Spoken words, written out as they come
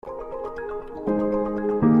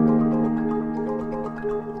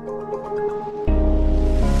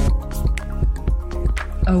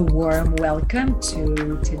A warm welcome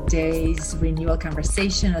to today's renewal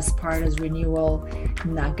conversation as part of Renewal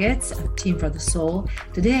Nuggets, a team for the soul.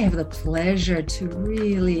 Today, I have the pleasure to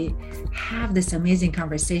really have this amazing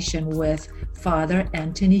conversation with Father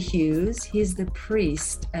Antony Hughes. He's the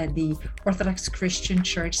priest at the Orthodox Christian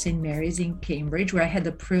Church, St. Mary's in Cambridge, where I had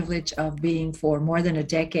the privilege of being for more than a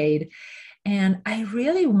decade. And I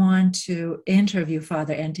really want to interview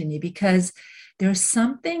Father Antony because there's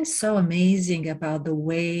something so amazing about the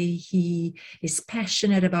way he is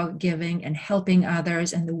passionate about giving and helping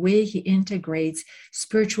others, and the way he integrates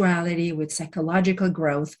spirituality with psychological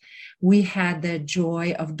growth. We had the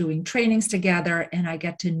joy of doing trainings together, and I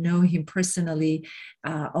got to know him personally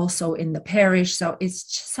also in the parish. So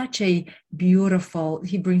it's such a beautiful,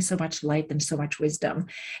 he brings so much light and so much wisdom.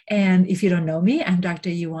 And if you don't know me, I'm Dr.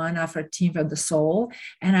 Ioana for Team for the Soul,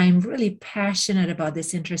 and I'm really passionate about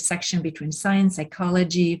this intersection between science,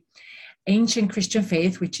 psychology, ancient Christian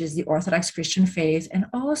faith, which is the Orthodox Christian faith, and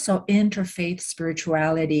also interfaith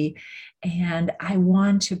spirituality. And I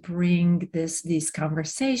want to bring this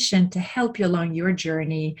conversation to help you along your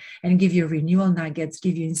journey and give you renewal nuggets,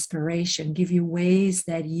 give you inspiration, give you ways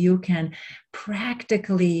that you can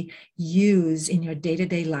practically use in your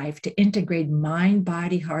day-to-day life to integrate mind,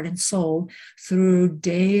 body, heart, and soul through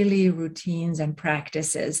daily routines and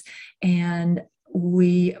practices. And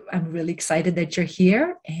I'm really excited that you're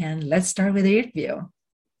here, and let's start with the interview.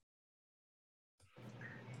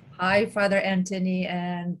 Hi, Father Antony,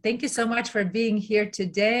 and thank you so much for being here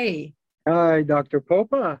today. Hi, Dr.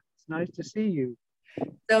 Popa. It's nice to see you.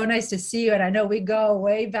 So nice to see you. And I know we go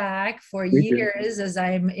way back for years as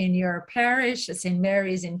I'm in your parish at St.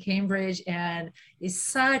 Mary's in Cambridge, and it's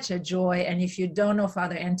such a joy. And if you don't know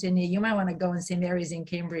Father Antony, you might want to go on St. Mary's in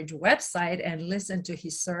Cambridge website and listen to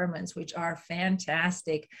his sermons, which are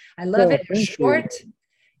fantastic. I love it. Short,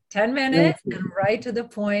 10 minutes and right to the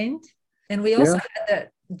point. And we also had the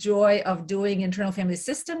joy of doing internal family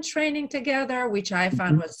system training together, which I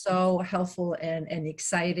found was so helpful and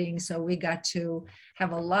exciting. So we got to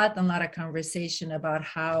have a lot of conversation about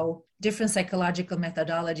how different psychological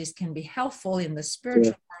methodologies can be helpful in the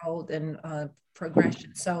spiritual world and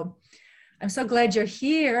progression. So I'm so glad you're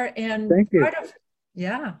here. And thank you.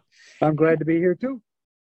 I'm glad to be here too.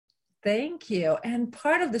 Thank you. And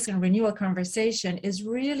part of this renewal conversation is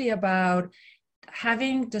really about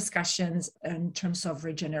having discussions in terms of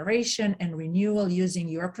regeneration and renewal using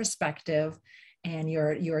your perspective and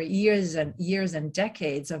your years and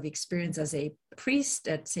decades of experience as a priest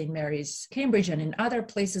at St. Mary's, Cambridge, and in other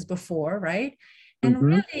places before, right? And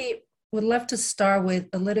really would love to start with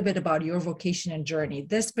a little bit about your vocation and journey.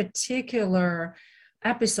 This particular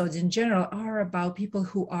episodes in general are about people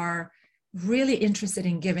who are really interested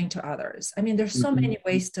in giving to others. I mean, there's so many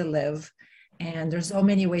ways to live, and there's so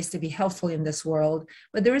many ways to be helpful in this world,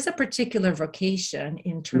 but there is a particular vocation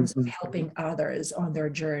in terms of helping others on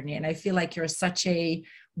their journey. And I feel like you're such a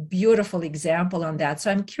beautiful example on that.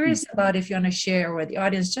 So I'm curious about if you want to share with the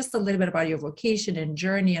audience just a little bit about your vocation and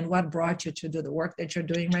journey and what brought you to do the work that you're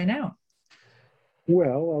doing right now.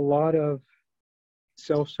 Well, a lot of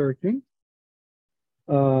self-searching.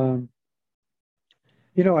 I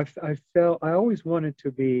felt I always wanted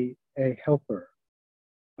to be a helper,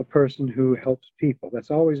 a person who helps people.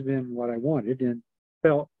 That's always been what I wanted and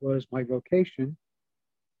felt was my vocation.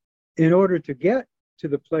 In order to get to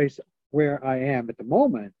the place where I am at the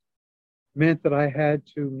moment meant that I had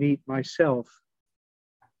to meet myself,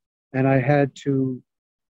 and I had to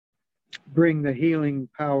bring the healing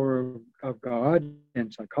power of God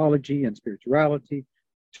and psychology and spirituality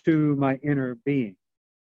to my inner being,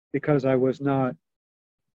 because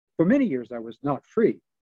for many years I was not free.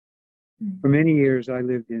 For many years, I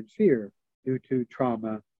lived in fear due to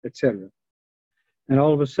trauma, etc. And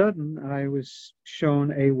all of a sudden, I was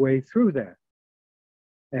shown a way through that.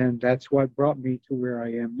 And that's what brought me to where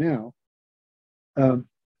I am now.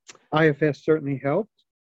 IFS certainly helped.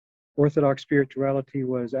 Orthodox spirituality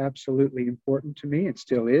was absolutely important to me. It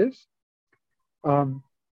still is. And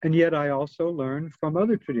yet I also learned from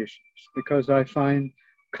other traditions, because I find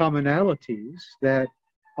commonalities that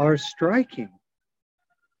are striking.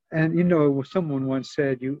 And, someone once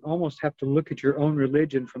said, you almost have to look at your own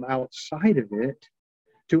religion from outside of it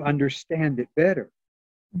to understand it better,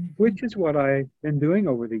 which is what I've been doing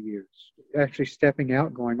over the years, actually stepping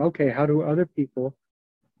out, going, okay, how do other people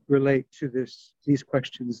relate to these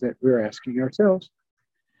questions that we're asking ourselves?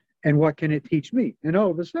 And what can it teach me? And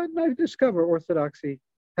all of a sudden, I discover Orthodoxy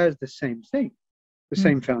has the same thing, the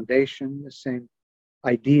same foundation, the same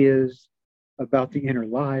ideas about the inner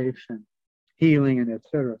life and healing and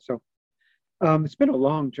etc. So it's been a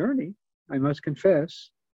long journey, I must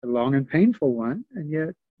confess, a long and painful one, and yet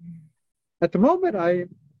At the moment, I'm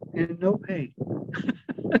in no pain.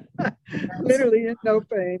 That's Literally in no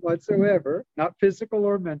pain whatsoever, not physical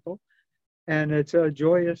or mental. And it's a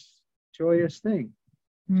joyous thing.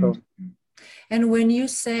 So, And when you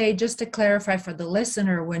say, just to clarify for the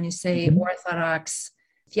listener, when you say Orthodox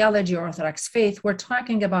theology, Orthodox faith, we're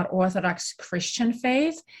talking about Orthodox Christian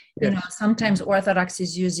faith. You know, yes, sometimes Orthodox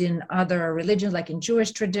is used in other religions, like in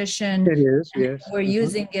Jewish tradition. it is. And Yes. we're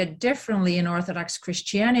using it differently in Orthodox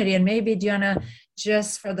Christianity. And maybe, Diana,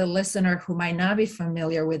 just for the listener who might not be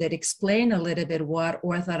familiar with it, explain a little bit what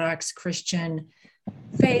Orthodox Christian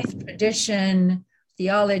faith, tradition,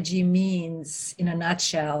 theology means in a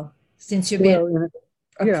nutshell, since you've been Well,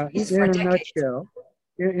 a priest for in a decades. nutshell,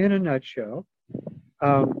 in a nutshell,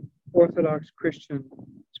 Orthodox Christian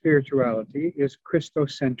spirituality is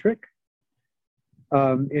Christocentric.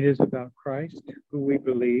 It is about Christ, who we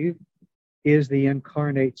believe is the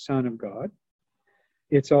incarnate Son of God.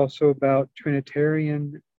 It's also about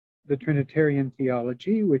the Trinitarian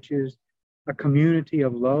theology, which is a community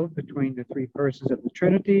of love between the three persons of the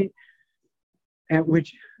Trinity, and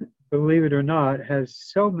which, believe it or not, has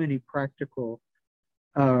so many practical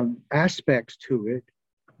aspects to it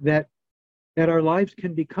that our lives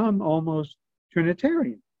can become almost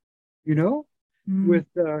Trinitarian, you know, with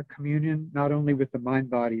communion, not only with the mind,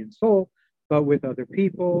 body, and soul, but with other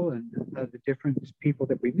people and the different people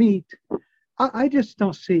that we meet. I just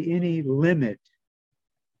don't see any limit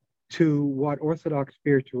to what Orthodox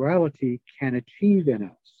spirituality can achieve in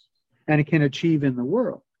us and it can achieve in the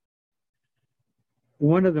world.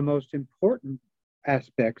 One of the most important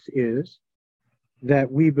aspects is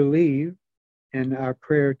that we believe in our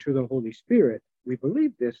prayer to the Holy Spirit. We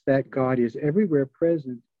believe this, that God is everywhere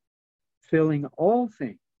present, filling all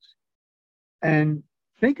things. And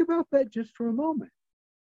think about that just for a moment.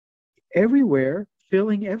 Everywhere,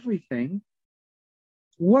 filling everything,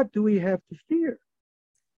 what do we have to fear?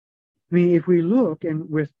 I mean, if we look and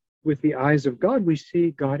with the eyes of God, we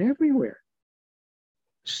see God everywhere.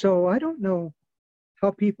 So I don't know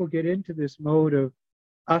how people get into this mode of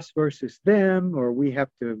us versus them, or we have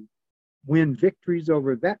to win victories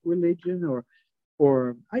over that religion,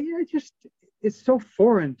 or I just, it's so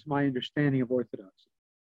foreign to my understanding of Orthodoxy,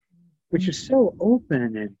 which is so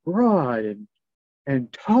open and broad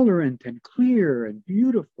and tolerant and clear and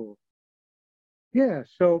beautiful. Yeah,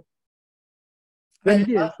 so but I it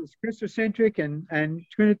is. It's Christocentric and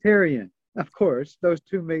Trinitarian. Of course, those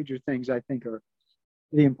two major things I think are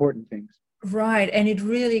the important things. Right. And it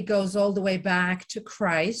really goes all the way back to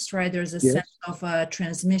Christ, right? There's a sense Yes, of a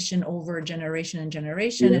transmission over generation and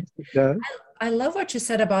generation. yes, And it does. I love what you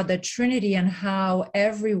said about the Trinity and how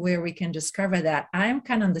everywhere we can discover that. I'm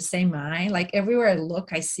kind of on the same mind. Like everywhere I look,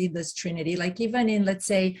 I see this Trinity. Like even in, let's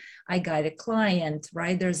say, I guide a client,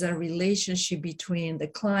 right? There's a relationship between the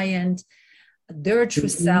client, their true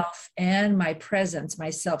Mhm. self, and my presence,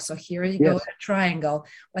 myself. So here you go, a Yes. triangle.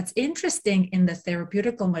 What's interesting in the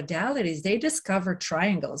therapeutical modalities, they discover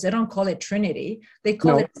triangles. They don't call it Trinity. They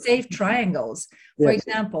call it No. safe triangles. For Yes.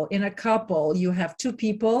 example, in a couple, you have two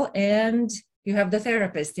people and you have the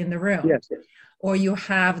therapist in the room, Yes. or you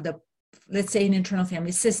have the, let's say, an internal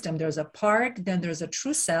family system. There's a part, then there's a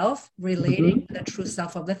true self relating Mhm. to the true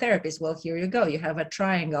self of the therapist. Well, here you go. You have a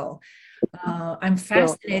triangle. I'm Well,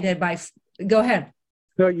 fascinated by, go ahead.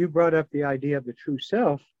 so you brought up the idea of the true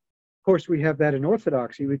self. Of course, we have that in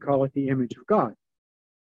Orthodoxy. We call it the image of God.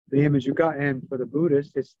 The image of God. And for the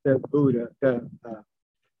Buddhists, it's the Buddha, the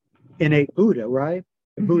innate Buddha, right?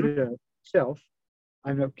 The Mhm. Buddha self.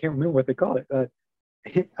 Can't remember what they call it.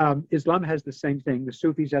 Islam has the same thing. The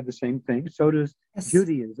Sufis have the same thing. So does Yes.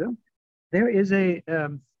 Judaism. There is a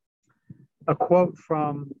quote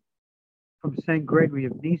from Saint Gregory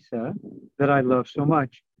of Nyssa that I love so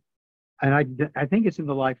much, and I think it's in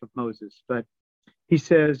the Life of Moses. But he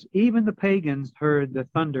says, even the pagans heard the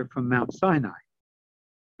thunder from Mount Sinai.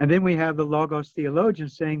 And then we have the Logos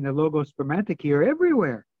theologians saying the Logos Grammatiki are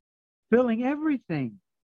everywhere, filling everything,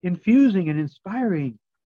 infusing and inspiring.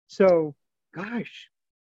 So, gosh,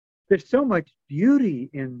 there's so much beauty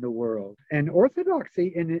in the world, and orthodoxy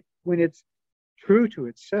in it, when it's true to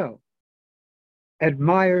itself,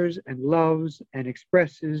 admires and loves and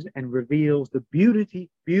expresses and reveals the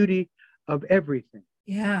beauty of everything, of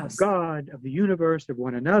Yes. God, of the universe, of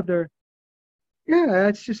one another. Yeah,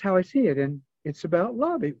 that's just how I see it. And it's about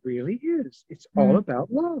love. It really is. It's all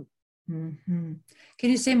about love. Mm-hmm. Can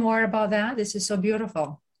you say more about that? This is so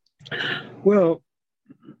beautiful. Well,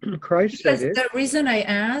 Christ said Because it. the reason I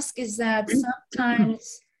ask is that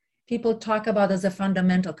sometimes people talk about as a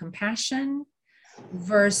fundamental compassion,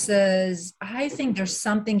 versus I think there's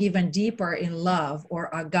something even deeper in love, or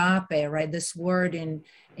agape, right? This word in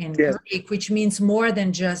Yes. Greek, which means more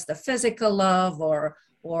than just a physical love or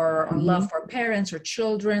Mm-hmm. love for parents or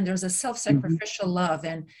children. There's a Mm-hmm. self-sacrificial love.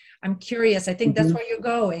 And I'm curious, I think that's Mm-hmm. where you're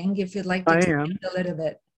going, if you'd like to I expand am. a little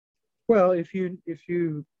bit. Well, if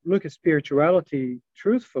you look at spirituality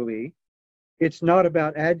truthfully, it's not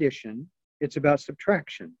about addition, it's about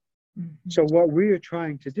subtraction. Mhm. So what we are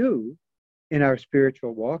trying to do in our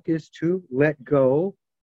spiritual walk is to let go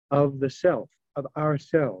of the self, of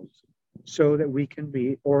ourselves, so that we can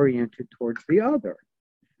be oriented towards the other.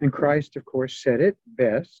 And Christ, of course, said it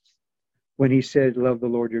best when he said, love the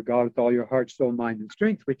Lord your God with all your heart, soul, mind, and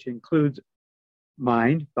strength, which includes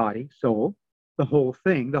mind, body, soul, the whole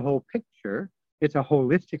thing, the whole picture. It's a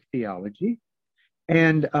holistic theology.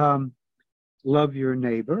 And love your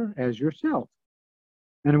neighbor as yourself.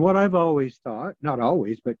 And what I've always thought, not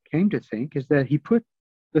always, but came to think, is that he put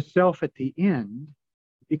the self at the end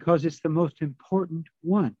because it's the most important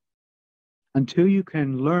one. Until you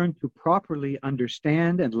can learn to properly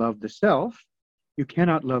understand and love the self, you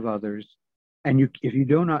cannot love others. And if you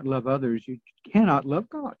do not love others, you cannot love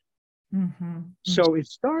God. Mhm. So it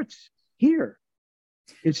starts here.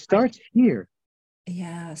 It I- starts here.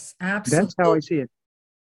 yes, That's how I absolutely. see it.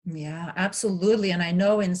 Yeah, absolutely. And I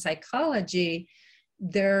know in psychology,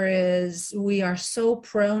 we are so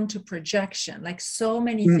prone to projection, like so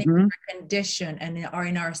many things Mm-hmm, are conditioned and are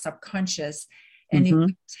in our subconscious. And if mm-hmm.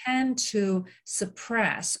 we tend to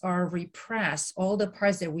suppress or repress all the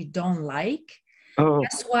parts that we don't like, Oh,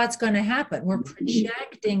 guess what's going to happen? We're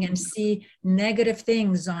projecting and see negative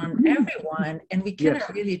things on everyone, and we yes.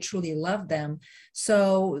 cannot really truly love them.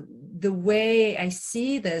 So, the way I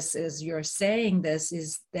see this is you're saying this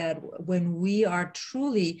is that when we are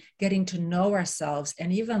truly getting to know ourselves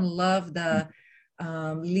and even love the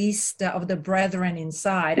least of the brethren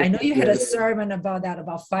inside. I know you had a sermon about that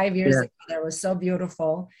about 5 years Yeah. ago that was so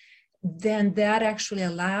beautiful. Then that actually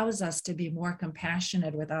allows us to be more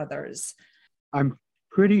compassionate with others. I'm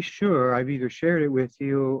pretty sure I've either shared it with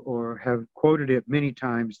you or have quoted it many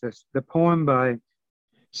times. The poem by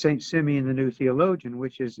Saint Simeon the New Theologian,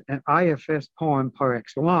 which is an IFS poem par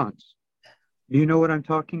excellence. Do you know what I'm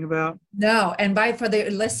talking about? No, and by for the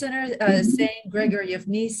listener, Saint Gregory of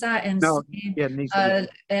Nyssa and No, Saint yeah, Nisa, yeah.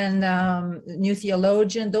 and New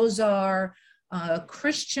Theologian. Those are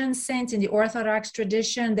Christian saints in the Orthodox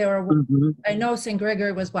tradition. They were, Mm-hmm. I know Saint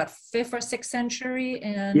Gregory was what, 5th or 6th century,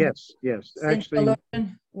 and Yes, yes. Saint Actually,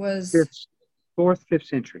 Theologian was, fifth, fourth, fifth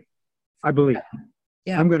century, I believe.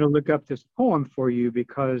 yeah. I'm going to look up this poem for you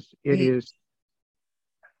because it We, is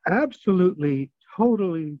absolutely,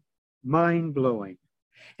 totally mind blowing.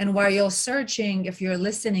 and while you're searching, if you're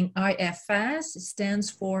listening, IFS stands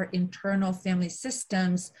for Internal Family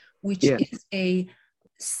Systems, which Yes, is a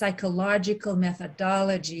psychological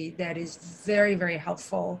methodology that is very, very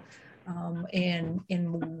helpful in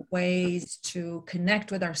ways to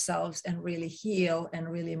connect with ourselves and really heal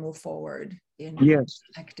and really move forward in yes.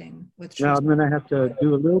 connecting with Now truth. I'm going to have to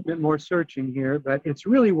do a little bit more searching here, but it's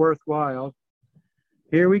really worthwhile.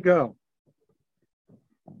 Here we go.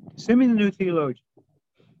 Simeon the New Theologian.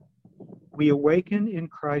 We awaken in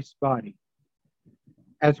Christ's body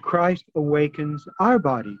as Christ awakens our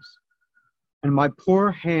bodies. And my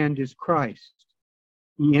poor hand is Christ.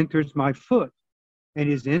 He enters my foot and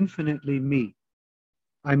is infinitely me.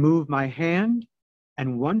 I move my hand,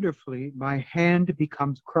 and wonderfully, my hand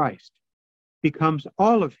becomes Christ, becomes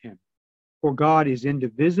all of him, for God is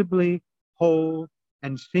indivisibly whole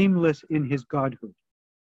and seamless in his godhood.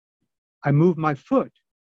 I move my foot,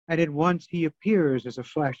 and at once he appears as a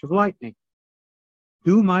flash of lightning.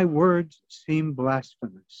 Do my words seem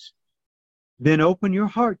blasphemous? Then open your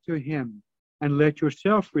heart to him and let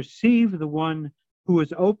yourself receive the one who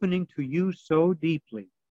is opening to you so deeply.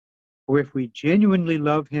 For if we genuinely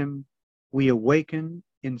love him, we awaken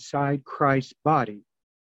inside Christ's body,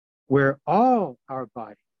 where all our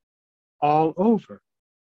body, all over,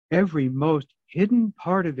 every most hidden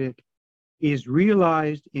part of it is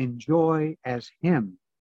realized in joy as him,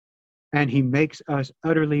 and he makes us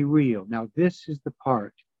utterly real. Now, this is the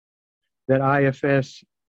part that IFS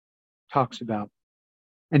talks about.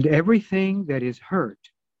 And everything that is hurt,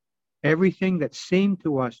 everything that seemed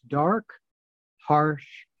to us dark, harsh,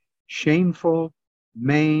 shameful,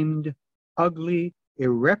 maimed, ugly,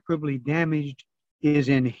 irreparably damaged, is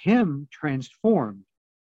in him transformed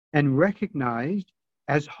and recognized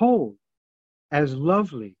as whole, as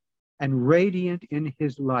lovely, and radiant in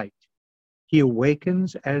his light. He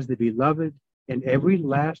awakens as the beloved in every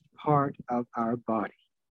last part of our body.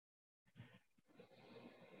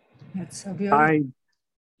 That's so beautiful. I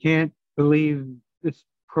can't believe this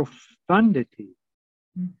profundity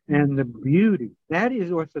and the beauty. That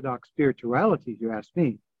is Orthodox spirituality, if you ask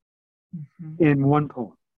me, in one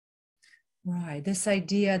poem. Right. This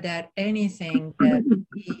idea that anything that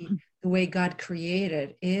the way God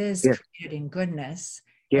created is created in goodness.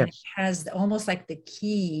 And it has almost like the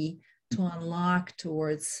key to unlock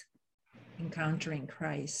towards encountering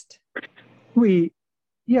Christ. We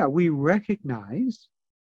recognize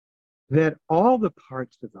that all the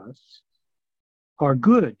parts of us are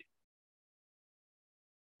good.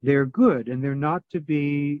 They're good, and they're not to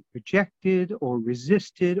be rejected or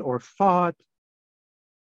resisted or fought.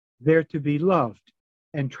 They're to be loved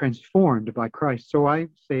and transformed by Christ. So I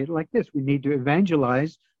say it like this: we need to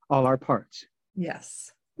evangelize all our parts.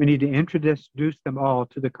 Yes. We need to introduce them all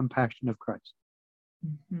to the compassion of Christ.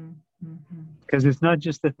 Because it's not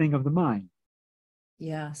just a thing of the mind.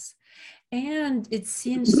 Yes. And it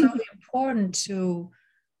seems so important to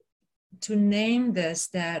name this,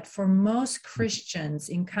 that for most Christians,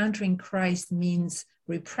 encountering Christ means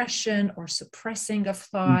repression or suppressing of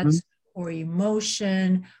thoughts or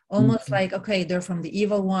emotion, almost like, okay, they're from the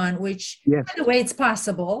evil one, which, by the way, it's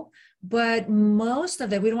possible. But most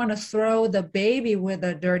of it, we don't want to throw the baby with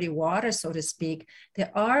the dirty water, so to speak.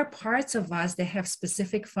 There are parts of us that have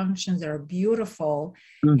specific functions that are beautiful.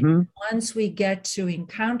 And once we get to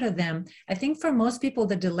encounter them, I think for most people,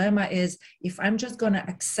 the dilemma is, if I'm just going to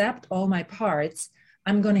accept all my parts,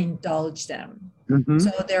 I'm going to indulge them.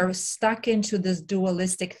 So they're stuck into this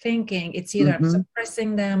dualistic thinking. It's either I'm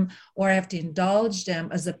suppressing them or I have to indulge them,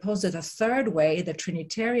 as opposed to the third way, the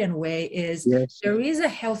Trinitarian way, is there is a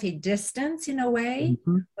healthy distance in a way.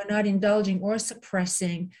 We're not indulging or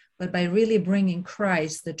suppressing, but by really bringing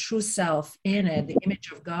Christ, the true self in it, the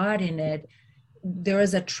image of God in it, there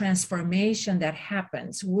is a transformation that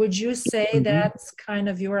happens. Would you say that's kind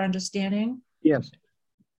of your understanding? Yes.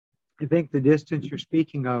 I think the distance you're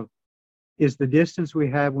speaking of is the distance we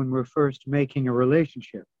have when we're first making a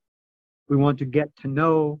relationship. We want to get to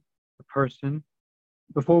know the person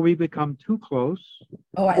before we become too close,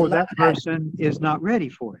 or that person is not ready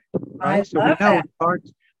for it. Right? So we know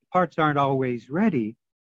parts aren't always ready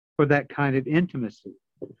for that kind of intimacy,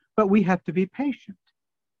 but we have to be patient.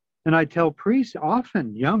 And I tell priests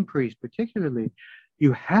often, young priests particularly,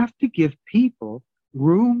 you have to give people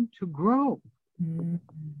room to grow.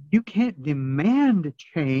 You can't demand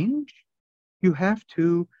change. You have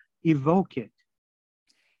to evoke it.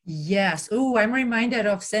 Yes. Oh, I'm reminded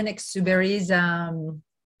of Saint-Exupéry's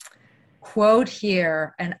quote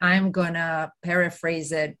here, and I'm going to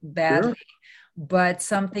paraphrase it badly, but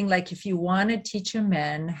something like, if you want to teach a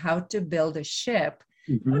man how to build a ship,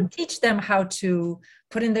 don't teach them how to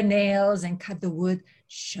put in the nails and cut the wood.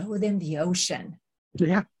 Show them the ocean.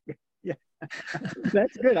 Yeah.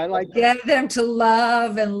 That's good. I like that. Get them to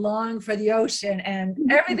love and long for the ocean,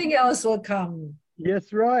 and everything else will come.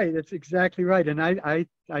 Yes, right. That's exactly right. And I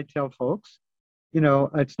tell folks,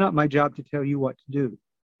 it's not my job to tell you what to do.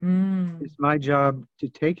 It's my job to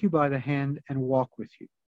take you by the hand and walk with you.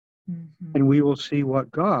 And we will see what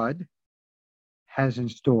God has in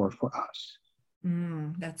store for us.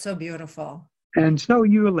 That's so beautiful. And so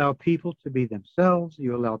you allow people to be themselves.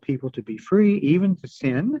 You allow people to be free, even to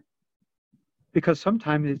sin. Because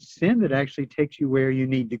sometimes it's sin that actually takes you where you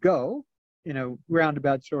need to go, in a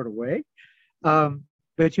roundabout sort of way.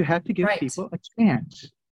 But you have to give people a chance.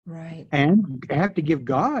 Right. And you have to give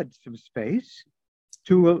God some space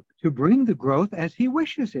to bring the growth as he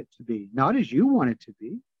wishes it to be. Not as you want it to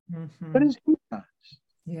be, but as he does.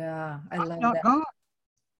 Yeah, I love not that. God.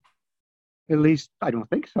 At least I don't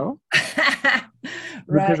think so.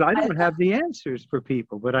 Because I don't have the answers for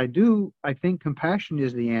people, but I think compassion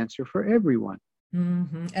is the answer for everyone.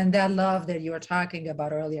 And that love that you were talking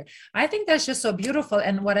about earlier, I think that's just so beautiful.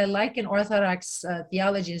 And what I like in Orthodox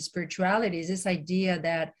theology and spirituality is this idea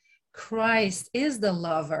that Christ is the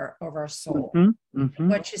lover of our soul.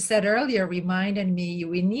 What you said earlier reminded me,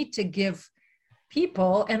 we need to give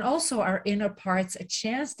people and also our inner parts a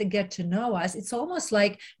chance to get to know us. It's almost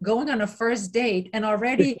like going on a first date and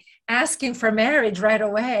already asking for marriage right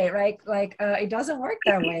away, right? Like it doesn't work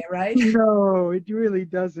that way, right? No, it really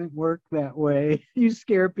doesn't work that way. You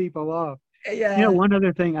scare people off. Yeah. One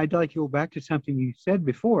other thing, I'd like to go back to something you said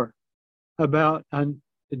before about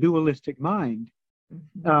the dualistic mind.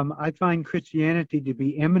 I find Christianity to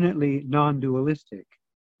be eminently non-dualistic,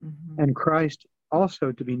 and Christ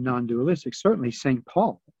also to be non-dualistic. Certainly St.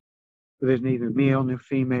 Paul, there's neither male nor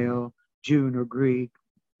female, Jew nor Greek,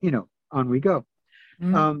 on we go.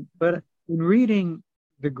 But in reading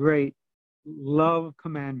the great love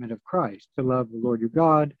commandment of Christ, to love the Lord your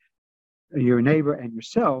God, your neighbor, and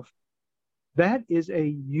yourself, That is a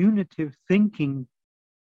unitive thinking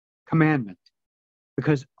commandment,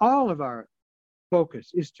 because all of our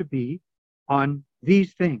focus is to be on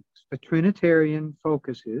these things. The Trinitarian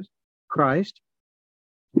focus is Christ,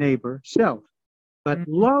 neighbor, self. But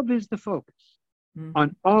love is the focus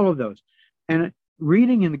on all of those. And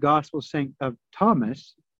reading in the Gospel of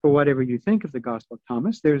Thomas, for whatever you think of the Gospel of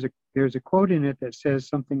Thomas, there's a quote in it that says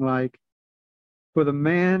something like, "For the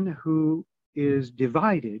man who is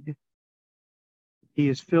divided, he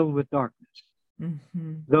is filled with darkness.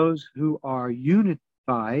 Those who are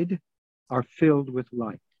unified are filled with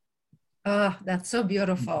light." Oh, that's so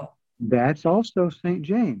beautiful. That's also St.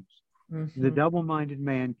 James. The double-minded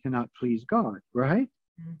man cannot please God, right?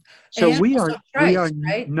 So and we also are Christ,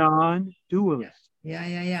 right? non-dualists.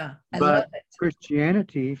 Yeah. I love But it.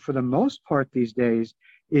 Christianity, for the most part these days,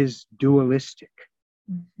 is dualistic.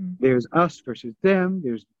 There's us versus them.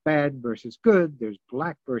 There's bad versus good. There's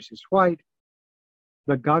black versus white.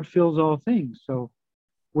 But God fills all things. So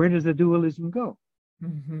where does the dualism go?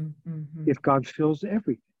 If God fills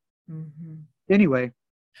everything. Anyway,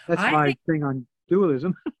 that's I my think thing on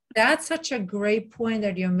dualism. that's such a great point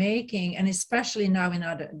that you're making, and especially now in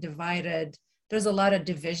our divided, there's a lot of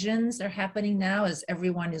divisions that are happening now as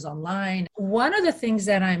everyone is online. One of the things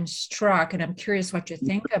that I'm struck, and I'm curious what you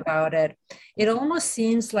think about it, it almost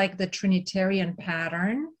seems like the Trinitarian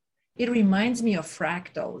pattern. It reminds me of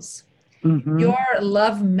fractals. Your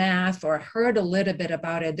love math or heard a little bit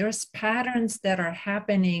about it. There's patterns that are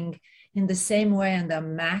happening in the same way on the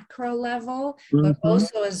macro level, but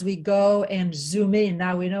also as we go and zoom in.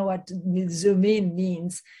 Now we know what zoom in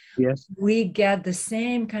means. Yes. We get the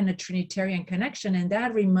same kind of Trinitarian connection. And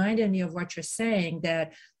that reminded me of what you're saying,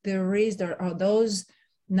 that there are those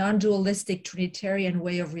non-dualistic Trinitarian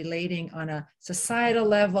way of relating on a societal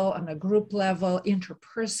level, on a group level,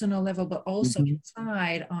 interpersonal level, but also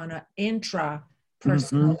inside on an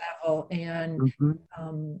intrapersonal level. And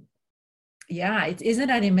isn't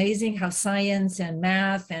that amazing how science and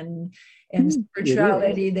math and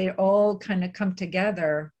spirituality, they all kind of come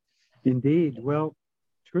together? Indeed. Well,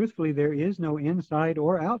 truthfully, there is no inside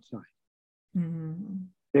or outside.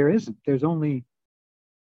 There isn't. There's only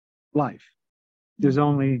life. There's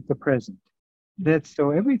only the present. That's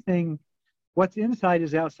so everything, what's inside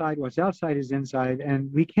is outside, what's outside is inside,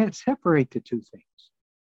 and we can't separate the two things,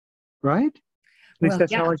 right? At least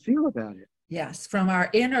that's how I feel about it. Yes, from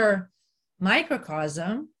our inner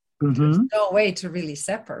microcosm, there's no way to really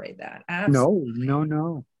separate that. Absolutely.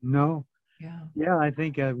 No. Yeah, I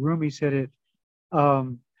think Rumi said it,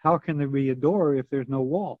 how can there be a door if there's no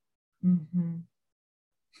wall? Then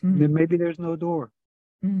maybe there's no door.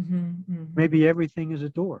 Maybe everything is a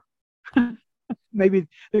door. Maybe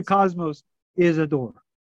the cosmos is a door.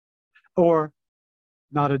 Or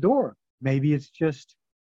not a door. Maybe it's just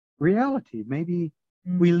reality. Maybe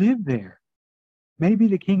we live there. Maybe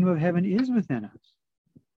the kingdom of heaven is within us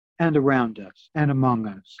and around us and among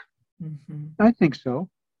us. I think so.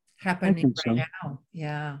 Happening right now.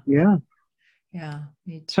 Yeah.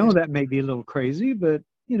 Me too. Some of that may be a little crazy, but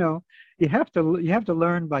you have to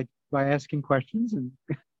learn by asking questions and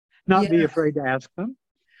not be afraid to ask them.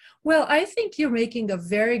 Well, I think you're making a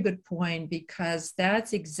very good point, because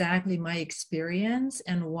that's exactly my experience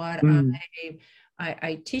and what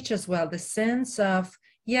I teach as well. The sense of,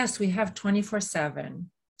 yes, we have 24/7,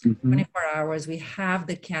 24 hours, we have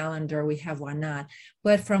the calendar, we have whatnot,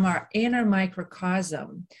 but from our inner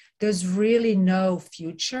microcosm, there's really no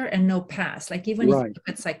future and no past. Like even if you look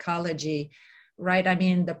at psychology, right? I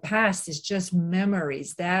mean, the past is just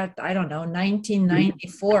memories that, I don't know,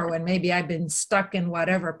 1994, when maybe I've been stuck in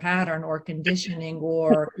whatever pattern or conditioning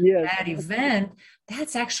or that event,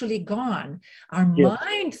 that's actually gone. Our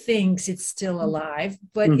mind thinks it's still alive,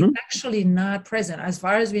 but it's actually not present. As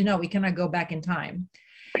far as we know, we cannot go back in time.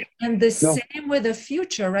 And the same with the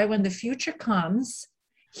future, right? When the future comes,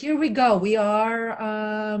 here we go. We are,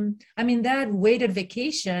 that weighted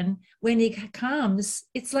vacation, when it comes,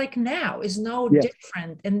 it's like now is no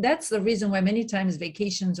different. And that's the reason why many times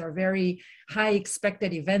vacations are very high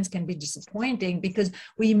expected events can be disappointing, because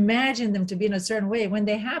we imagine them to be in a certain way. When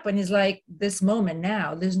they happen, it's like this moment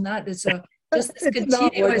now. There's not, it's just this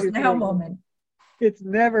continuous now moment. It's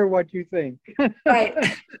never what you think. Right.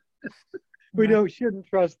 We shouldn't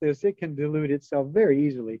trust this. It can delude itself very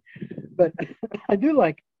easily. But I do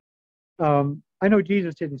like, I know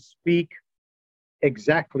Jesus didn't speak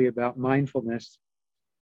exactly about mindfulness.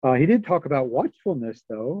 He did talk about watchfulness,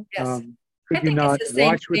 though. Yes. Could you not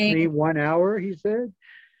watch with me 1 hour, he said.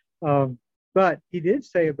 But he did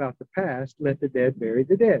say about the past, let the dead bury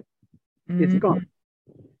the dead. It's gone.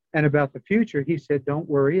 And about the future, he said, don't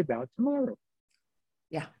worry about tomorrow.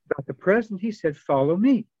 Yeah. But the present, he said, follow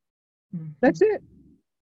me. Mm-hmm. That's it.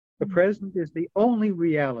 The present is the only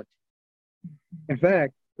reality. In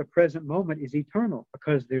fact, the present moment is eternal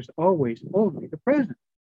because there's always only the present.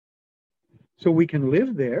 So we can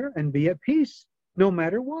live there and be at peace no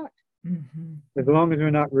matter what, Mm-hmm. as long as we're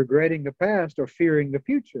not regretting the past or fearing the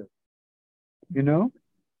future, you know?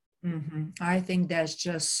 Mm-hmm. I think that's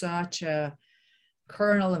just such a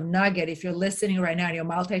kernel of nugget. If you're listening right now and you're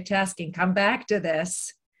multitasking, come back to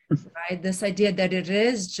this, right? This idea that it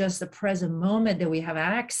is just the present moment that we have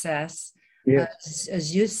access. Yes.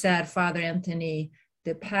 As you said, Father Anthony,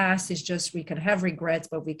 the past is just, we can have regrets,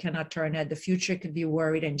 but we cannot turn it. The future could be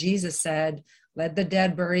worried. And Jesus said, let the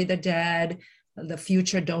dead bury the dead. The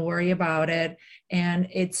future, don't worry about it. And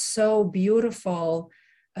it's so beautiful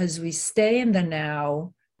as we stay in the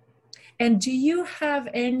now. And do you have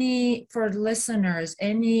any, for listeners,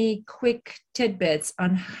 any quick tidbits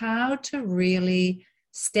on how to really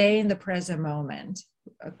stay in the present moment?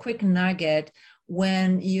 A quick nugget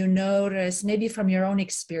when you notice, maybe from your own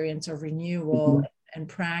experience of renewal and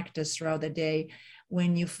practice throughout the day,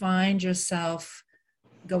 when you find yourself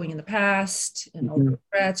going in the past and old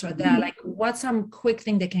regrets or that, like what's some quick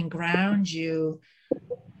thing that can ground you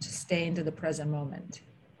to stay into the present moment?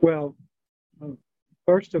 Well,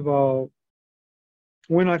 first of all,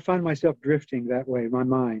 when I find myself drifting that way, my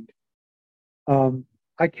mind,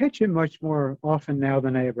 I catch it much more often now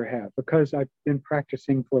than I ever have because I've been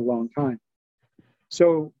practicing for a long time.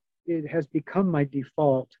 So it has become my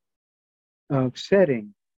default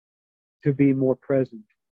setting to be more present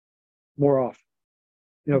more often.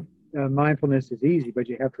 You know, mindfulness is easy, but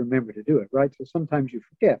you have to remember to do it, right? So sometimes you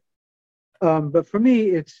forget. But for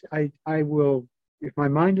me, it's I will, if my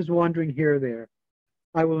mind is wandering here or there,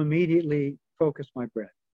 I will immediately focus my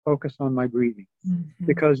breath, focus on my breathing,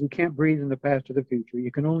 because you can't breathe in the past or the future.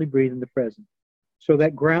 You can only breathe in the present. So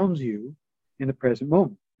that grounds you in the present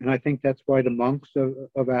moment. And I think that's why the monks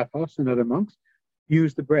of Athos and other monks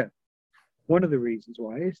use the breath. One of the reasons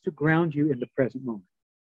why is to ground you in the present moment.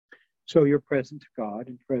 So you're present to God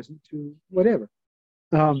and present to whatever.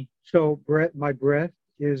 So my breath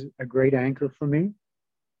is a great anchor for me.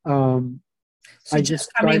 So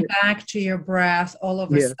just coming back to your breath, all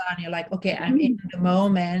of a sudden you're like, okay, I'm in the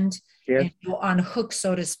moment, and you unhook,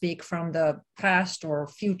 so to speak, from the past or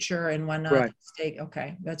future and whatnot. Right.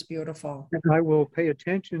 Okay, that's beautiful. And I will pay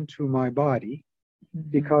attention to my body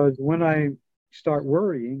because when I start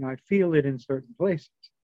worrying, I feel it in certain places.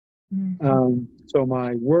 So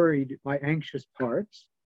my anxious parts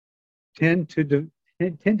tend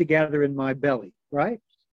to gather in my belly, right?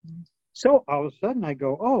 So all of a sudden I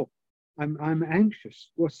go, oh, I'm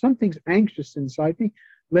anxious. Well, something's anxious inside me.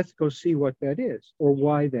 Let's go see what that is or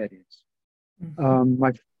why that is.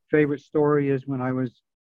 My favorite story is when I was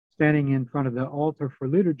standing in front of the altar for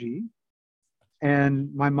liturgy,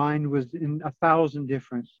 and my mind was in 1,000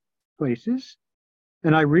 different places.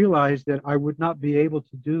 And I realized that I would not be able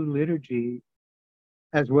to do liturgy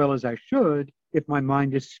as well as I should if my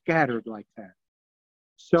mind is scattered like that.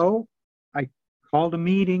 So I called a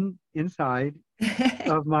meeting inside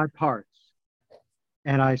of my parts.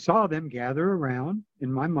 And I saw them gather around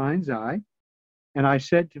in my mind's eye. And I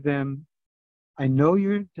said to them, I know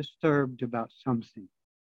you're disturbed about something,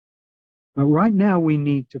 but right now we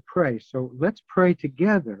need to pray. So let's pray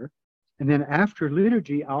together. And then after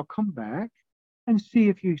liturgy, I'll come back and see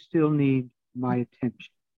if you still need my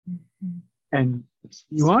attention. And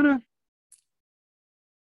Ioana,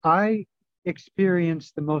 I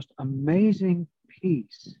experienced the most amazing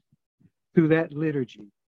peace through that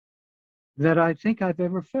liturgy that I think I've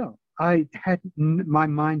ever felt. My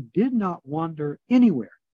mind did not wander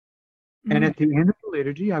anywhere. And at the end of the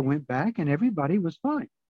liturgy, I went back and everybody was fine.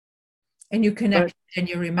 And you connected and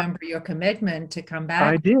you remember your commitment to come back?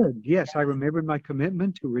 I did, yes. I remembered my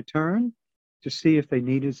commitment to return to see if they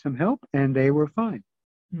needed some help, and they were fine.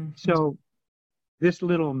 So this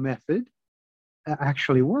little method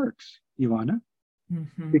actually works, Ioana,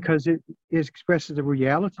 because it expresses the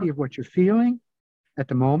reality of what you're feeling at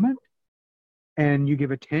the moment, and you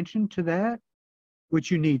give attention to that,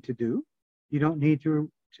 which you need to do. You don't need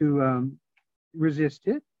to resist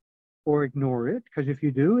it or ignore it, because if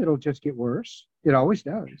you do, it'll just get worse. It always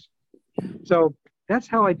does. So that's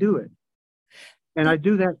how I do it. And I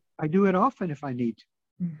do it often if I need to.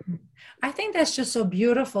 I think that's just so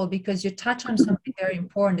beautiful because you touch on something very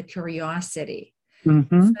important, the curiosity.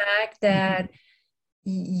 The fact that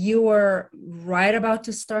you were right about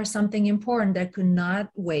to start something important that could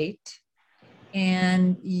not wait.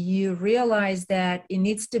 And you realize that it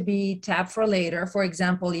needs to be tapped for later. For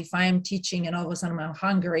example, if I'm teaching and all of a sudden I'm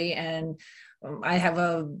hungry and I have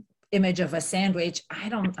a image of a sandwich,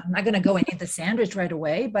 I'm not going to go and eat the sandwich right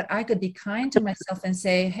away, but I could be kind to myself and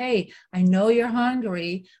say, hey, I know you're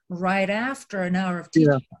hungry. Right after an hour of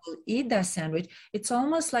teaching, you'll eat that sandwich. It's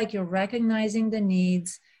almost like you're recognizing the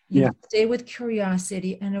needs. You stay with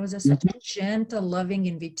curiosity. And it was such a gentle, loving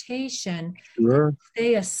invitation to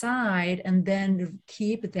stay aside and then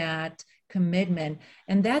keep that commitment.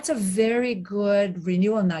 And that's a very good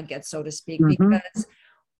renewal nugget, so to speak, because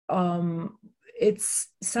it's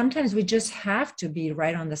sometimes we just have to be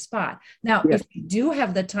right on the spot. Now, if you do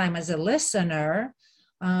have the time as a listener,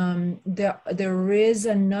 there is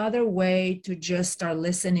another way to just start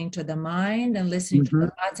listening to the mind and listening to the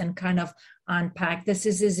thoughts and kind of unpack. This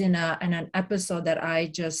is in an episode that I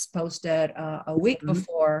just posted a week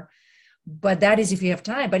before, but that is if you have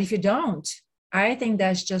time. But if you don't, I think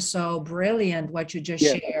that's just so brilliant what you just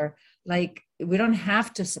share. Like, we don't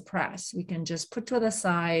have to suppress. We can just put to the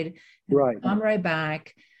side and come right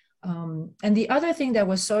back. And the other thing that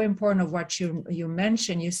was so important of what you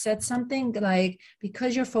mentioned, you said something like,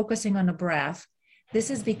 because you're focusing on the breath, this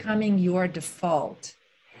is becoming your default.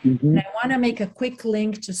 And I want to make a quick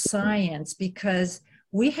link to science, because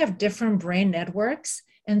we have different brain networks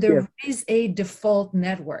and there is a default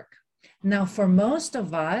network. Now, for most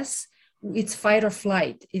of us, it's fight or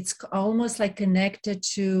flight. It's almost like connected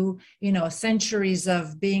to, centuries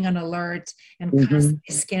of being on alert and constantly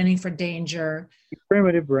scanning for danger.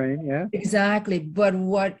 Primitive brain, Exactly. But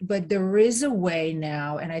there is a way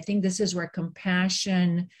now, and I think this is where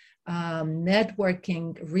compassion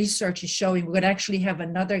networking research is showing. We're going to actually have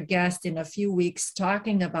another guest in a few weeks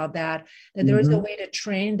talking about that there is a way to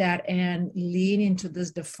train that and lean into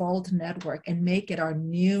this default network and make it our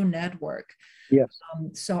new network. Yes.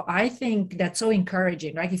 So I think that's so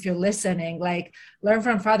encouraging, right? If you're listening, like, learn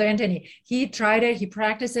from Father Antony. He tried it, he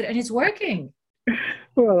practiced it, and it's working.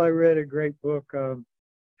 Well, I read a great book,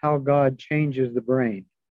 How God Changes the Brain.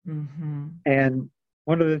 And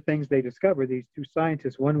one of the things they discovered, these two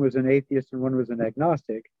scientists, one was an atheist and one was an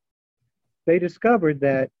agnostic, they discovered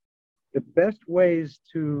that the best ways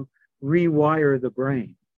to rewire the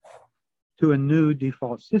brain to a new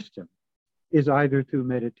default system is either through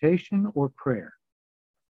meditation or prayer.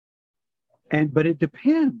 But it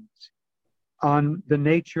depends on the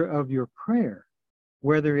nature of your prayer,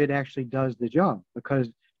 whether it actually does the job, because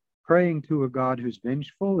praying to a God who's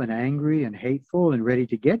vengeful and angry and hateful and ready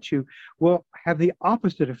to get you will have the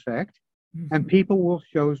opposite effect, and people will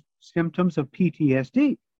show symptoms of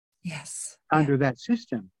PTSD under that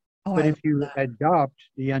system. But if you adopt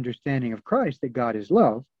the understanding of Christ, that God is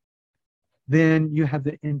love, then you have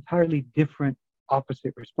the entirely different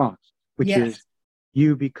opposite response, which is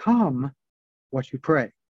you become what you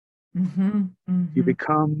pray. You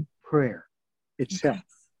become prayer itself.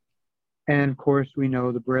 And of course, we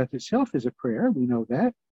know the breath itself is a prayer. We know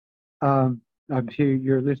that. I'm sure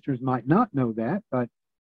your listeners might not know that, but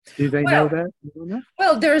do they know that?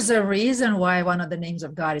 Well, there's a reason why one of the names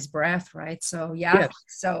of God is breath, right? So,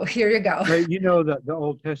 so here you go. You know the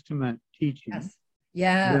Old Testament teaching.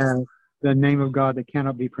 The name of God that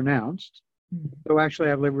cannot be pronounced. So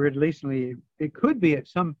actually, I've read recently, it could be at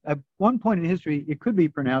one point in history, it could be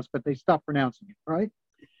pronounced, but they stopped pronouncing it, right?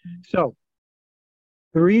 So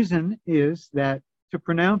the reason is that to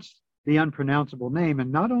pronounce the unpronounceable name,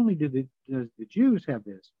 and not only does the Jews have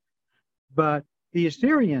this, but the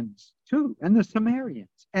Assyrians too, and the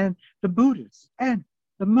Sumerians, and the Buddhists, and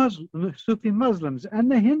the Sufi Muslims,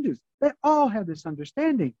 and the Hindus, they all have this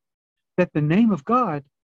understanding that the name of God,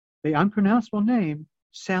 the unpronounceable name,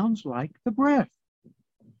 sounds like the breath,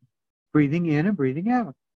 breathing in and breathing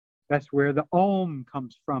out. That's where the Om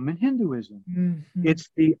comes from in Hinduism. It's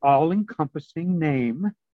the all-encompassing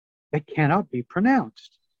name that cannot be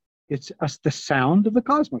pronounced. It's the sound of the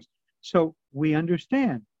cosmos. So we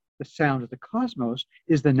understand the sound of the cosmos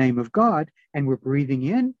is the name of God, and we're breathing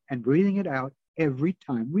in and breathing it out every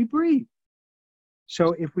time we breathe.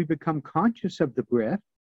 So if we become conscious of the breath,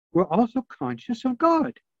 we're also conscious of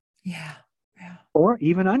God. Or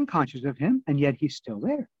even unconscious of him, and yet he's still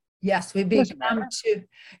there. Yes, we become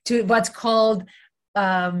to what's called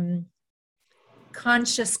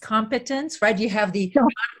conscious competence, right? You have the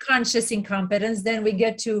unconscious incompetence, then we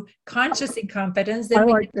get to conscious incompetence, then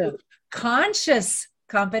we get to conscious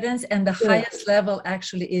competence, and the highest level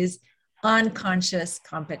actually is unconscious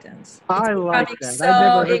competence. I like that. So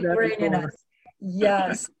I've never heard that in before. us.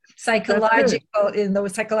 Yes. Psychological, in the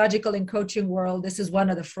psychological and coaching world, this is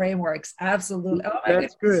one of the frameworks. Absolutely. Oh my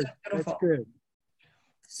goodness, good. So beautiful. That's good.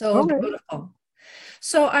 So beautiful.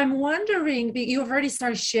 So I'm wondering, you've already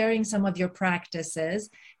started sharing some of your practices,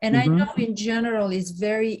 and I Mm-hmm. know in general it's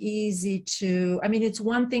very easy to, I mean, it's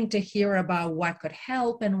one thing to hear about what could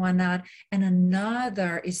help and what not, and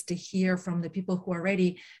another is to hear from the people who are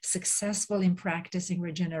already successful in practicing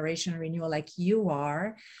regeneration and renewal like you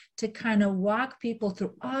are, to kind of walk people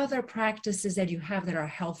through other practices that you have that are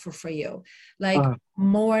helpful for you. Like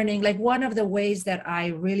morning, like one of the ways that I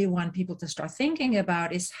really want people to start thinking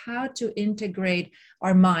about is how to integrate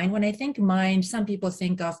our mind. When I think mind, some people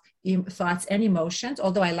think of thoughts and emotions,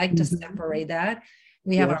 although I like to Mm-hmm. separate that.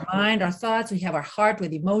 We have Yes. our mind, our thoughts, we have our heart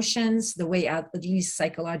with emotions, the way at least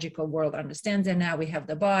psychological world understands it now. We have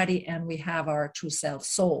the body, and we have our true self,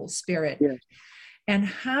 soul, spirit. Yes. And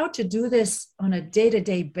how to do this on a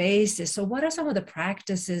day-to-day basis. So what are some of the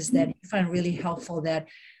practices that you find really helpful that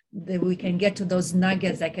we can get to those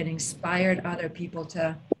nuggets that can inspire other people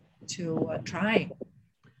to try?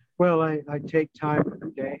 Well, I take time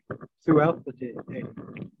every day, throughout the day,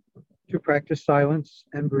 to practice silence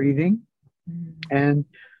and breathing. And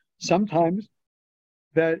sometimes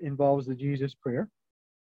that involves the Jesus prayer,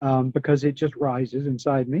 because it just rises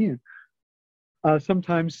inside me. And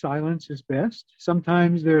sometimes silence is best.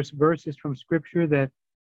 Sometimes there's verses from scripture that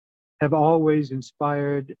have always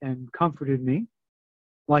inspired and comforted me,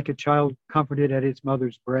 like a child comforted at its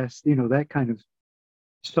mother's breast, that kind of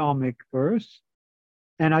psalmic verse.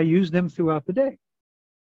 And I use them throughout the day,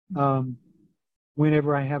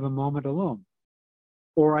 whenever I have a moment alone,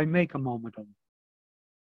 or I make a moment alone.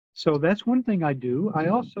 So that's one thing I do. I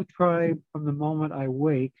also try from the moment I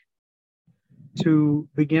wake to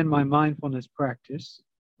begin my mindfulness practice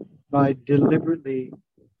by deliberately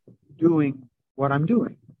doing what I'm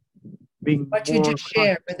doing, being What you more just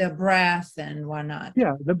shared with the breath and whatnot.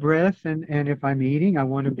 yeah, the breath, and if I'm eating, I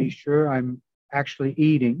want to be sure I'm actually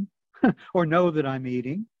eating or know that I'm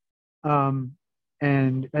eating.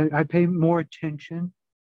 And I pay more attention.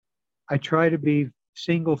 I try to be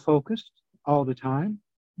single focused all the time.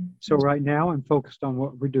 So right now I'm focused on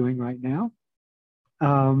what we're doing right now.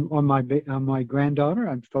 On my granddaughter,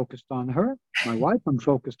 I'm focused on her. My wife, I'm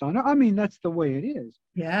focused on her. I mean, that's the way it is.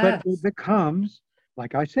 But Yes. it becomes,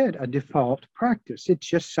 like I said, a default practice. It's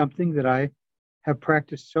just something that I have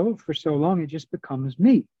practiced for so long. It just becomes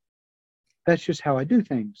me. That's just how I do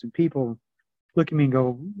things. And people look at me and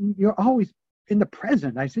go, "You're always in the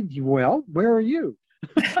present." I said, "Well, where are you?"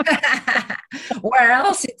 Where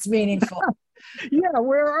else it's meaningful. Yeah,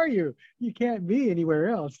 where are you? You can't be anywhere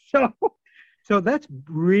else. So that's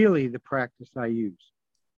really the practice I use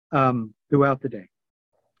throughout the day.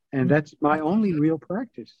 And that's my only real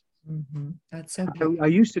practice. That's so beautiful. I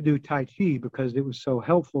used to do Tai Chi because it was so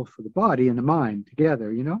helpful for the body and the mind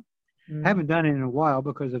together, Haven't done it in a while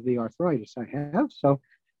because of the arthritis I have. So,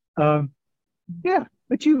 yeah,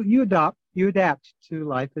 but you adapt to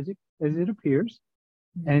life as it appears,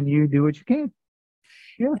 and you do what you can.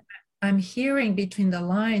 Yeah. I'm hearing between the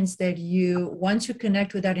lines that once you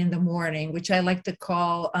connect with that in the morning, which I like to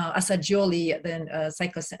call Assagioli, then a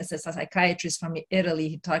psychiatrist from Italy,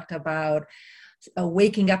 he talked about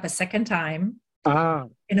waking up a second time.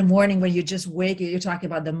 In the morning when you just wake, you're talking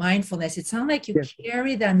about the mindfulness. It sounds like you Yes.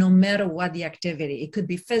 carry that no matter what the activity. It could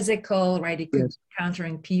be physical, right? It could Yes. be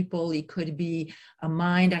encountering people. It could be a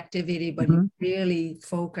mind activity, but you really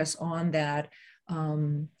focus on that.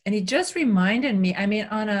 And it just reminded me, I mean,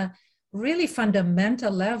 on a really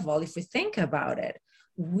fundamental level, if we think about it,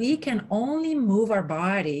 we can only move our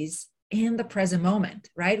bodies in the present moment,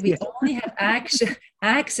 right? We Yes. only have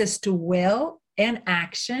access to will and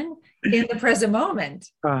action in the present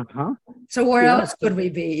moment. So where else could we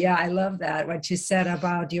be? Yeah, I love that. What you said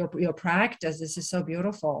about your practice. This is so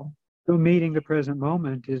beautiful. So meeting the present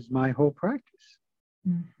moment is my whole practice.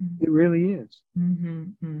 It really is.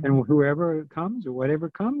 And whoever comes or whatever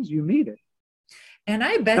comes, you meet it. And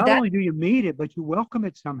I bet not only do you meet it, but you welcome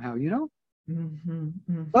it somehow,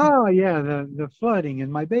 Mm-hmm. Oh yeah, the flooding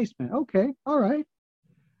in my basement. Okay, all right.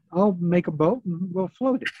 I'll make a boat and we'll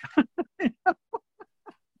float it.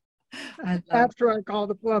 After I call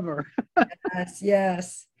the plumber.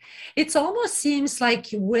 Yes. It almost seems like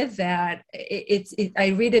with that, I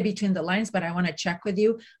read it between the lines, but I want to check with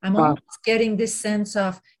you. I'm almost getting this sense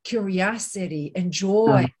of curiosity and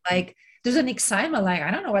joy. Like there's an excitement, like,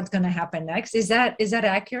 I don't know what's going to happen next. Is that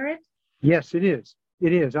accurate? Yes, it is.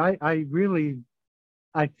 It is. I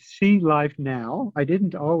see life now. I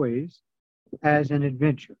didn't always, as an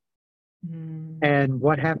adventure. And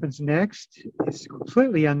what happens next is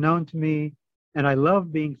completely unknown to me. And I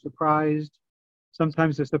love being surprised.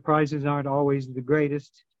 Sometimes the surprises aren't always the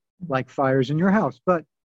greatest, like fires in your house, but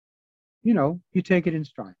you take it in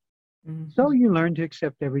stride. So you learn to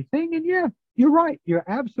accept everything. And yeah, you're right. You're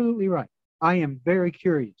absolutely right. I am very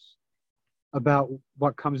curious about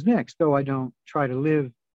what comes next, though I don't try to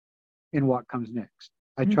live in what comes next.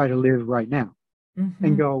 I try to live right now and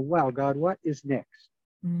Mm-hmm. go, wow, God, what is next?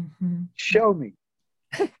 Mm-hmm. Show me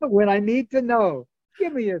when I need to know.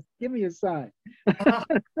 Give me a sign. Oh,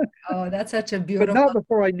 oh, that's such a But beautiful, not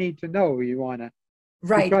before I need to know. We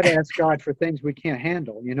right. try to ask God for things we can't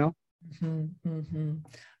handle, you know? Mm-hmm.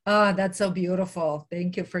 Oh, that's so beautiful.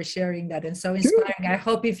 Thank you for sharing that and so Sure. inspiring. I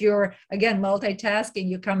hope if you're again multitasking,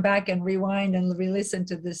 you come back and rewind and re-listen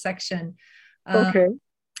to this section. Uh, Okay.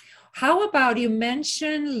 how about you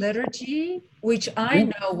mentioned liturgy, which I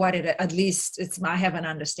Yeah. know what it at least I have an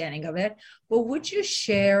understanding of it. But would you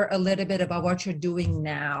share a little bit about what you're doing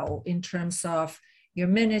now in terms of your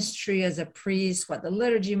ministry as a priest, what the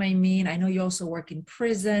liturgy may mean? I know you also work in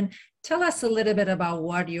prison. Tell us a little bit about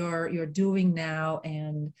what you're doing now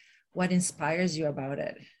and what inspires you about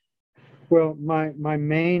it. Well, my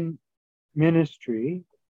main ministry,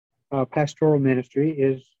 pastoral ministry,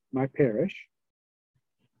 is my parish,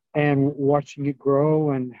 and watching it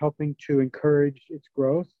grow and helping to encourage its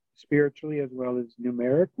growth spiritually as well as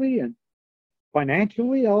numerically and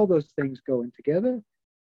financially. All those things go in together.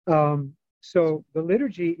 So the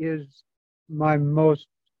liturgy is my most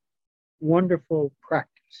wonderful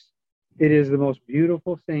practice. It is the most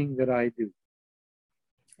beautiful thing that I do.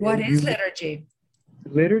 What is You, liturgy?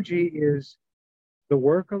 liturgy is the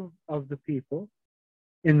work of the people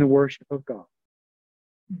in the worship of God.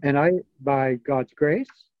 And I, by God's grace,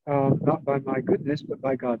 not by my goodness, but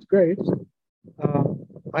by God's grace,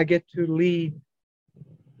 I get to lead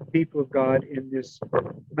the people of God in this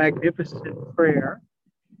magnificent prayer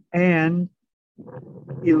and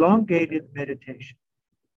elongated meditation.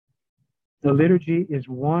 The liturgy is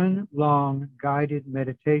one long guided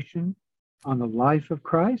meditation on the life of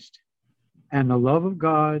Christ and the love of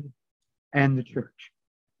God and the church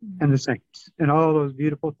and the saints and all those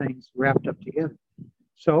beautiful things wrapped up together.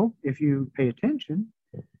 So if you pay attention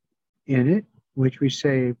in it, which we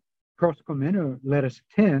say proscomen, or let us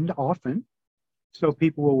attend often, so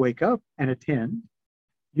people will wake up and attend,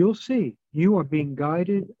 you'll see you are being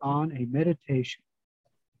guided on a meditation,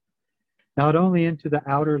 not only into the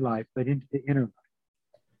outer life, but into the inner life.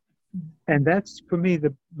 And that's for me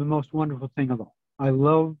the most wonderful thing of all. I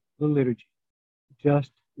love the liturgy,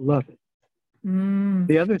 just love it. Mm.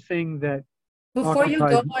 The other thing that Before you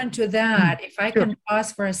occupies, go into that, if I sure. can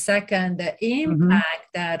pause for a second, the Mm-hmm. impact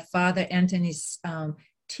that Father Antony's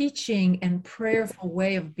teaching and prayerful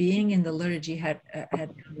way of being in the liturgy had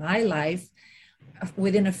in my life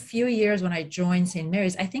within a few years when I joined St.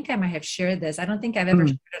 Mary's. I think I might have shared this. I don't think I've ever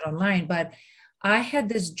Mm-hmm. shared it online, but I had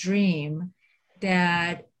this dream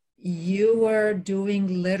that you were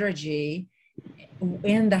doing liturgy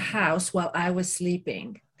in the house while I was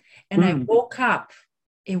sleeping. And I woke up.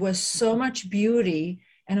 It was so much beauty.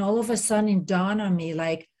 And all of a sudden it dawned on me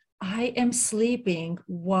like, I am sleeping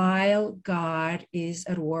while God is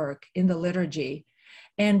at work in the liturgy.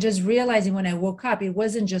 And just realizing when I woke up, it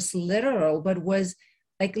wasn't just literal, but was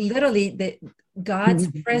like literally that God's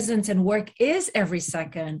Mm-hmm. presence and work is every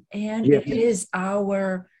second. And Yes. it is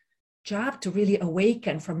our job to really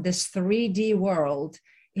awaken from this 3D world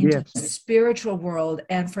into Yes. the spiritual world.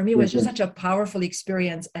 And for me, it was Yes. just such a powerful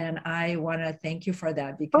experience. And I want to thank you for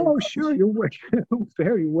that because Oh, sure. You're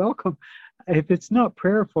very welcome. If it's not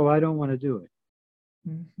prayerful, I don't want to do it.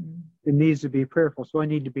 Mhm. It needs to be prayerful. So I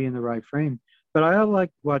need to be in the right frame. But I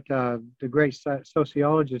like what the great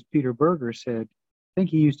sociologist Peter Berger said. I think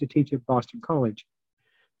he used to teach at Boston College.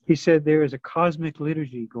 He said there is a cosmic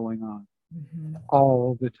liturgy going on Mhm.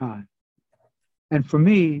 all the time. And for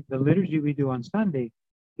me, the liturgy we do on Sunday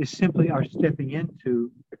is simply our stepping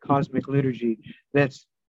into the cosmic liturgy that's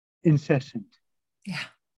incessant. Yeah,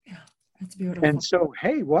 yeah, that's And beautiful. so,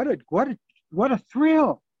 hey, what a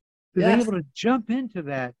thrill to be Yes. able to jump into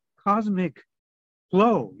that cosmic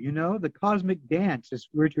flow, the cosmic dance, as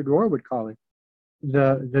Richard Rohr would call it,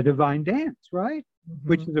 the divine dance, right?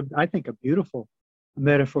 Which Mhm. is, I think, a beautiful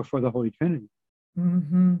metaphor for the Holy Trinity.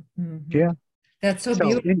 Mhm. Mhm. Yeah. That's so So,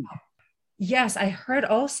 beautiful. Yes, I heard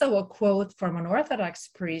also a quote from an Orthodox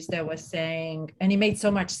priest that was saying, and it made so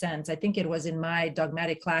much sense. I think it was in my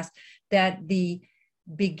dogmatic class that the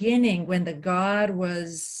beginning, when the God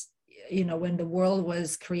was, when the world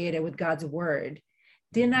was created with God's word,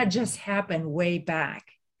 did not just happen way back,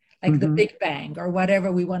 like the mhm, Big Bang or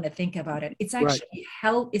whatever we want to think about it. It's right. actually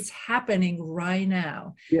it's happening right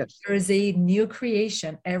now. Yes. There is a new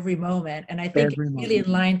creation every moment. And I think Every it's really moment.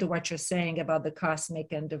 in line to what you're saying about the cosmic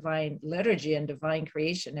and divine liturgy and divine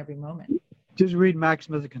creation every moment. Just read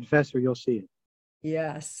Maximus the Confessor, you'll see it.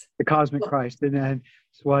 Yes. the cosmic Christ. And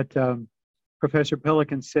that's what Professor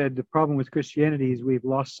Pelikan said. The problem with Christianity is we've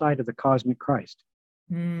lost sight of the cosmic Christ.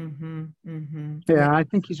 Mm-hmm, mm-hmm. Yeah. Yeah, I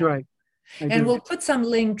think he's right. I And do. we'll put some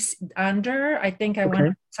links under. I think I want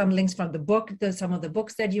Okay. some links from the book, some of the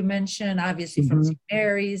books that you mentioned, obviously from Mm-hmm. St.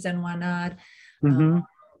 Mary's and whatnot. Mm-hmm.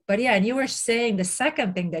 But yeah, and you were saying the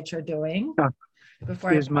second thing that you're doing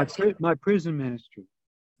before I Is pause you. my prison ministry,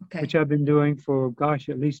 Okay. which I've been doing for, gosh,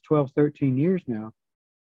 at least 12, 13 years now,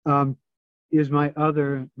 um, is my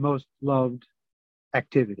other most loved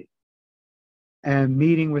activity. And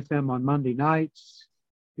meeting with them on Monday nights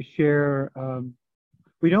to share.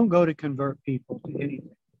 We don't go to convert people to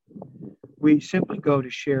anything. We simply go to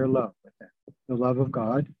share love with them, the love of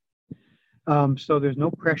God. So there's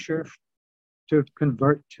no pressure to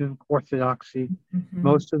convert to Orthodoxy. Mm-hmm.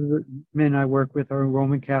 Most of the men I work with are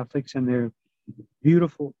Roman Catholics, and they're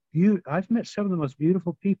beautiful. I've met some of the most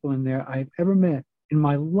beautiful people in there I've ever met in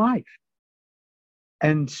my life.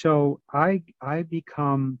 And so I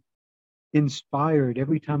become inspired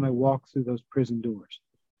every time I walk through those prison doors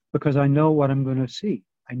because I know what I'm going to see.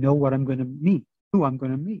 I know what I'm going to meet, who I'm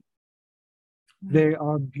going to meet. They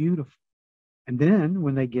are beautiful. And then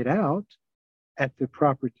when they get out at the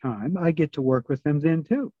proper time, I get to work with them then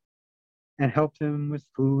too and help them with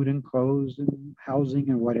food and clothes and housing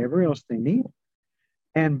and whatever else they need.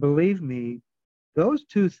 And believe me, those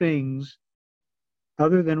two things,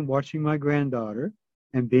 other than watching my granddaughter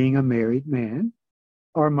and being a married man,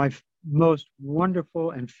 are my most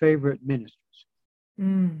wonderful and favorite ministries.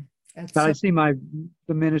 That's But I so see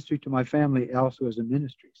the ministry to my family also as a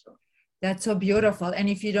ministry. So that's so beautiful. And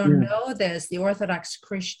if you don't yeah, know this, the Orthodox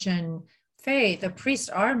Christian faith, the priests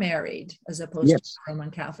are married as opposed to yes. Roman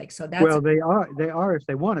Catholic. So that's Well, they are if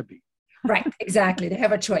they want to be. right. Exactly. They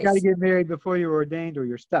have a You got to choice. get married before you're ordained or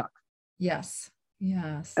you're stuck Yes.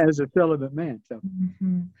 Yes. as a celibate man. So,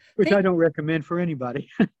 Mm-hmm. which I don't recommend for anybody.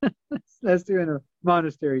 Let's do in a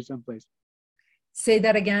monastery someplace. Say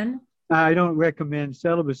that again. I don't recommend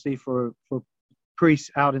celibacy for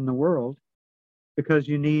priests out in the world because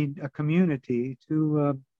you need a community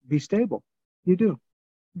to be stable. You do.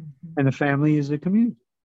 Mm-hmm. And the family is a community.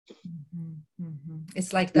 Mm-hmm. Mm-hmm.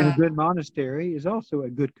 It's like And a the good monastery is also a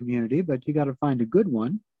good community, but you got to find a good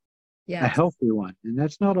one, a yes. healthy one. And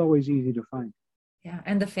that's not always easy to find. Yeah.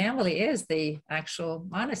 And the family is the actual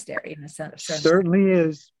monastery in a sense.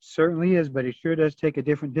 Certainly is, but it sure does take a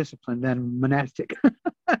different discipline than monastic.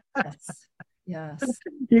 Yes. Yes.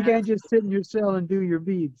 You can't just sit in your cell and do your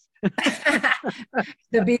beads.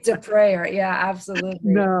 The beads of prayer. Yeah, absolutely.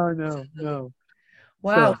 No.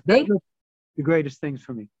 Wow. So those are the greatest things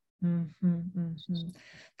for me. Mm-hmm, mm-hmm.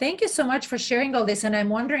 Thank you so much for sharing all this. And I'm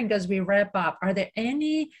wondering, as we wrap up, are there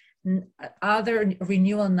any other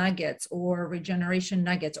renewal nuggets or regeneration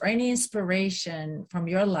nuggets or any inspiration from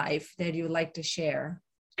your life that you'd like to share?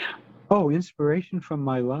 Oh, inspiration from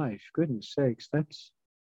my life. Goodness sakes, that's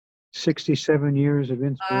 67 years of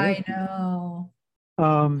inspiration. I know.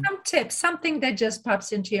 Um, Some tips, something that just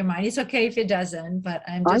pops into your mind. It's okay if it doesn't, but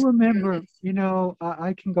I'm I just remember, curious.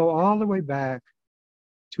 I can go all the way back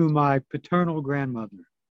to my paternal grandmother,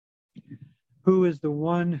 who is the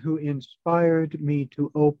one who inspired me to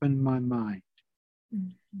open my mind.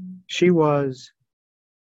 Mm-hmm. She was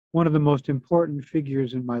one of the most important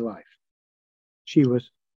figures in my life. She was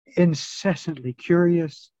incessantly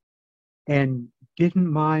curious and didn't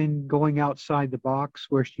mind going outside the box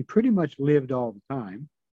where she pretty much lived all the time.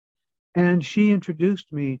 And she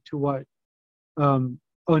introduced me to what an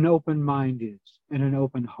open mind is and an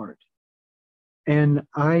open heart. And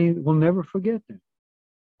I will never forget that.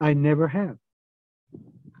 I never have.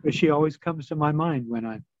 But she always comes to my mind when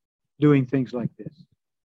I'm doing things like this.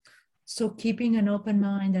 So keeping an open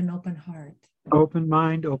mind and open heart. Open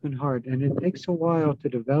mind, open heart. And it takes a while to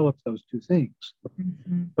develop those two things.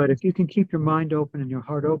 Mm-hmm. But if you can keep your mind open and your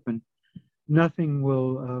heart open, nothing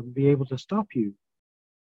will be able to stop you.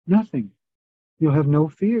 Nothing. You'll have no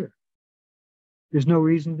fear. There's no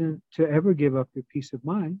reason to ever give up your peace of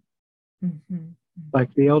mind. Mm-hmm.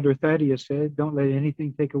 Like the elder Thaddeus said, don't let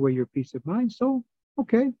anything take away your peace of mind. So,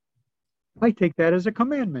 okay, I take that as a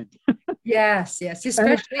commandment. Yes,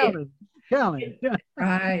 especially challenge.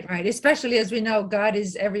 right. Especially as we know, God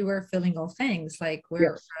is everywhere, filling all things. Like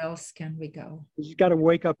where Yes. else can we go? You got to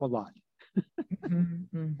wake up a lot.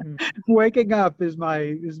 Mm-hmm, mm-hmm. Waking up is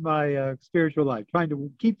my spiritual life. Trying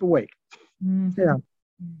to keep awake. Mm-hmm. Yeah.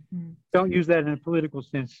 Mm-hmm. Don't use that in a political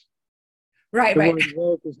sense. Right. The word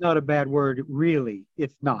woke is not a bad word, really.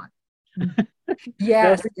 It's not.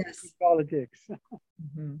 Yes, Nothing yes. politics.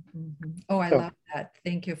 Oh, I So love that.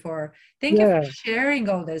 Thank you for yeah, sharing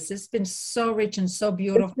all this. It's been so rich and so it's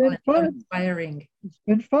beautiful been and so fun. inspiring. It's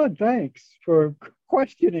been fun. Thanks for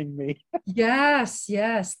questioning me. Yes,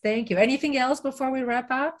 yes. Thank you. Anything else before we wrap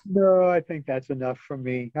up? No, I think that's enough for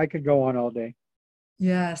me. I could go on all day.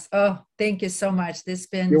 Yes. Oh, thank you so much. This has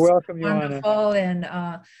been You're welcome, Joanna. wonderful.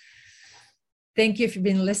 And thank you for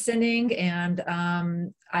been listening. And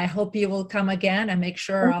I hope you will come again and make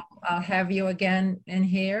sure I'll have you again in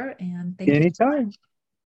here. And thank you so Anytime. much.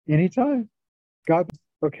 Anytime. God,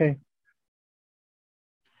 okay.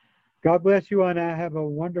 God bless you, Anna. Have a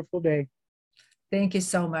wonderful day. Thank you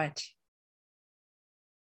so much.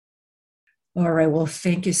 All right. Well,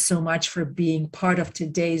 thank you so much for being part of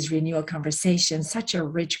today's renewal conversation. Such a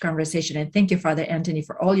rich conversation. And thank you, Father Antony,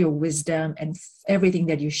 for all your wisdom and everything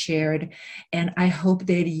that you shared. And I hope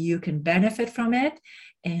that you can benefit from it.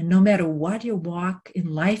 And no matter what your walk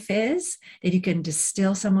in life is, that you can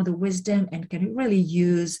distill some of the wisdom and can really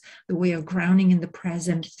use the way of grounding in the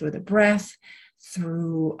present through the breath,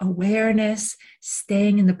 through awareness,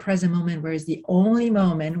 staying in the present moment, where it's the only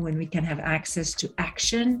moment when we can have access to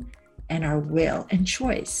action and our will and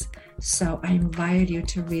choice. So I invite you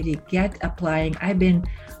to really get applying. I've been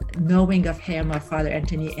knowing of him, of Father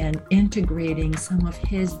Antony, and integrating some of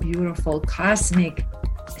his beautiful cosmic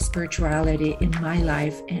spirituality in my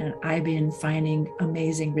life, and I've been finding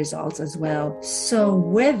amazing results as well. So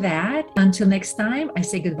with that, until next time, I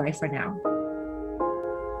say goodbye for now.